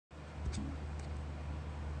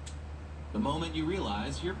The moment you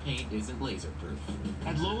realize your paint isn't laser-proof.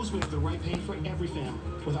 At Lowe's, we have the right paint for every family.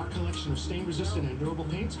 With our collection of stain-resistant and durable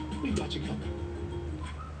paints, we've got you covered.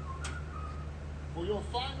 For your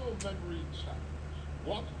final memory challenge,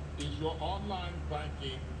 what is your online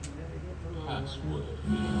banking password?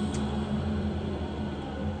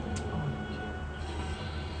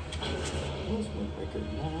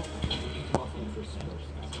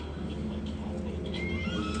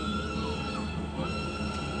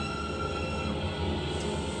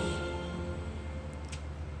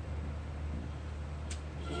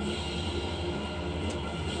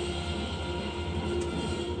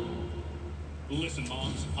 Listen,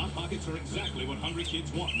 Moms, Hot Pockets are exactly what hungry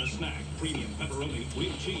kids want in a snack. Premium pepperoni,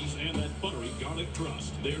 real cheese, and that buttery garlic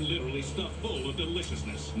crust. They're literally stuffed full of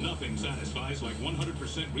deliciousness. Nothing satisfies like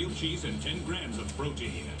 100% real cheese and 10 grams of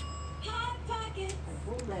protein. Hot Pockets!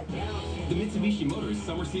 The Mitsubishi Motors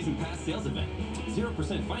Summer Season Pass sales event.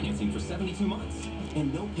 0% financing for 72 months.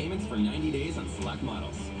 And no payments for 90 days on select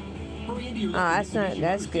models. Hurry into your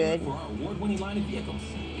that's good. For our award-winning line of vehicles.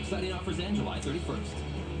 Exciting offers end July 31st.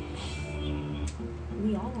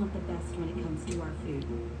 We all want the best when it comes to our food.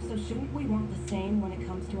 So shouldn't we want the same when it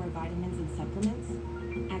comes to our vitamins and supplements?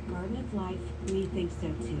 At Garden of Life, we think so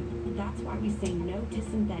too. That's why we say no to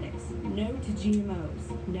synthetics, no to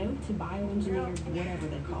GMOs, no to bioengineered whatever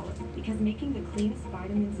they call it. Because making the cleanest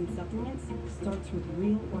vitamins and supplements starts with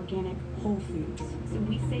real organic whole foods. So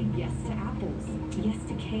we say yes to apples, yes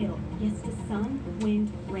to kale, yes to sun,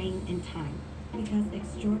 wind, rain, and thyme. Because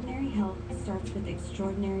extraordinary health starts with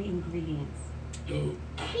extraordinary ingredients.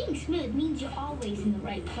 Being smooth means you're always in the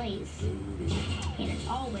right place. And it's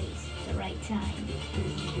always the right time.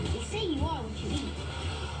 They say you are what you eat.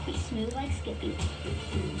 Be smooth like Skippy.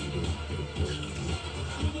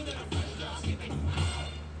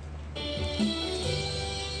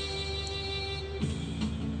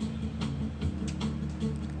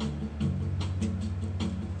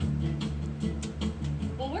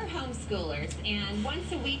 Well, we're homeschoolers, and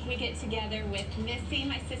once a week we get together with Missy,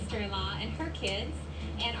 my sister-in-law, and her kids,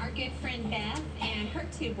 and our good friend Beth and her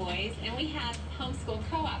 2 boys, and we have homeschool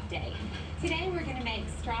co-op day. Today we're going to make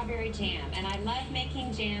strawberry jam, and I love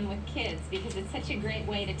making jam with kids because it's such a great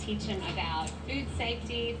way to teach them about food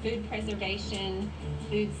safety, food preservation,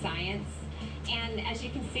 food science. And as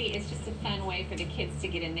you can see, it's just a fun way for the kids to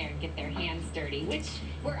get in there and get their hands dirty, which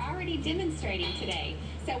we're already demonstrating today.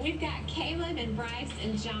 So we've got Caleb and Bryce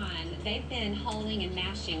and John. They've been holding and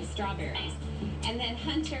mashing strawberries. And then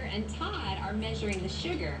Hunter and Todd are measuring the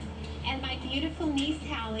sugar. And my beautiful niece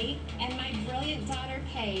Hallie and my brilliant daughter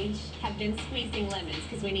Paige have been squeezing lemons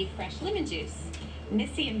because we need fresh lemon juice.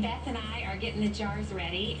 Missy and Beth and I are getting the jars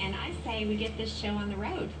ready, and I say we get this show on the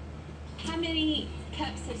road. How many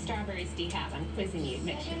cups of strawberries do you have? I'm quizzing you.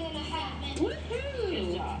 7.5.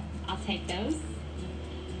 Woohoo! I'll take those.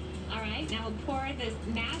 All right, now we'll pour the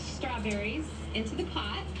mashed strawberries into the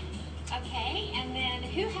pot. Okay, and then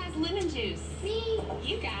who has lemon juice? Me.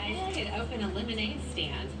 You guys could open a lemonade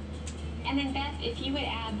stand. And then Beth, if you would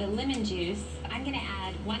add the lemon juice, I'm going to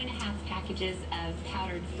add 1.5 packages of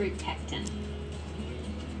powdered fruit pectin.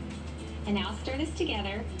 And now stir this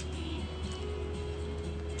together.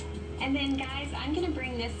 And then guys, I'm going to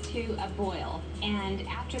bring this to a boil. And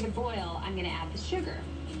after the boil, I'm going to add the sugar.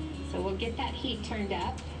 So we'll get that heat turned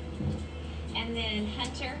up. And then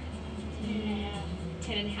Hunter,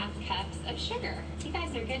 10.5 cups of sugar. You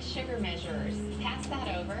guys are good sugar measurers. Pass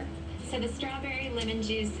that over. So the strawberry, lemon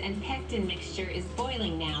juice, and pectin mixture is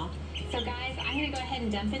boiling now. So guys, I'm going to go ahead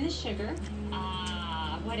and dump in the sugar.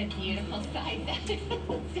 Ah, what a beautiful sight that is.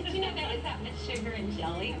 Did you know there was that much sugar and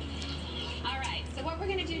jelly? All right, so what we're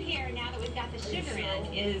going to do here, now that we've got the sugar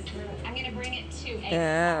in, is I'm going to bring it to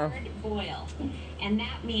a hard boil. And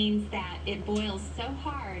that means that it boils so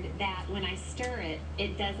hard that when I stir it,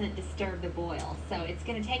 it doesn't disturb the boil. So it's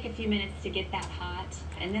going to take a few minutes to get that hot,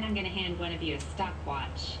 and then I'm going to hand one of you a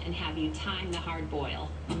stopwatch and have you time the hard boil.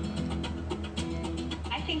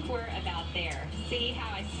 I think we're about there. See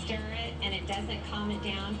how I stir it and it doesn't calm it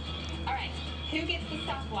down? All right. Who gets the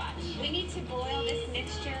stopwatch? We need to boil this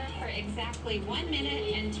mixture for exactly 1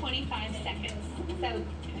 minute and 25 seconds. So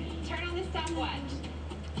turn on the stopwatch.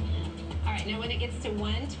 All right, now when it gets to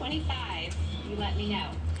 125, you let me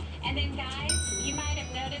know. And then guys, you might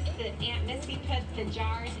have noticed that Aunt Missy put the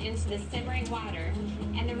jars into the simmering water.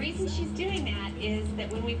 And the reason she's doing that is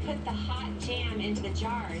that when we put the hot jam into the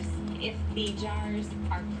jars, if the jars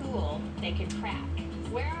are cool, they could crack.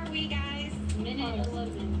 Where are we, guys? Minute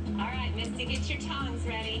 11. All right, Misty, get your tongs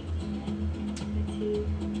ready. 2,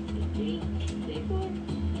 3, 4,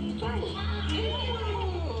 5. Ooh,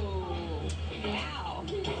 wow.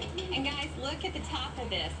 And guys, look at the top of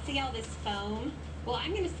this. See all this foam? Well,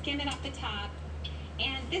 I'm going to skim it off the top.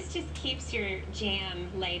 And this just keeps your jam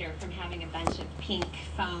later from having a bunch of pink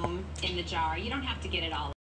foam in the jar. You don't have to get it all